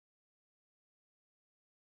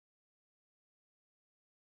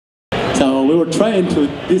So we were trying to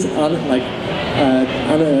this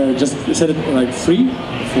just set it like free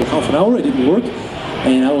for half an hour. It didn't work,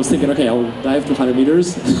 and I was thinking, okay, I'll dive 200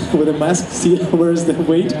 meters with a mask, see where's the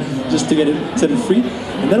weight, just to get it set it free.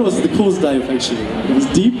 And that was the coolest dive actually. It was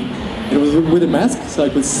deep. It was with a mask, so I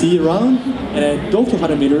could see around, and I dove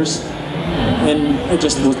 200 meters. And it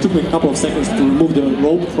took me a couple of seconds to remove the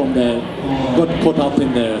rope from got caught up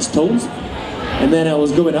in the stones. And then I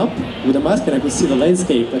was going up with a mask and I could see the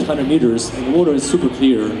landscape at 100 meters, and the water is super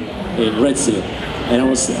clear in Red Sea. And I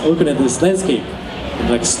was looking at this landscape,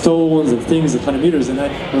 like stones and things at 100 meters, and I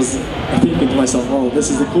was thinking to myself, oh, this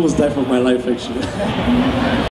is the coolest dive of my life actually.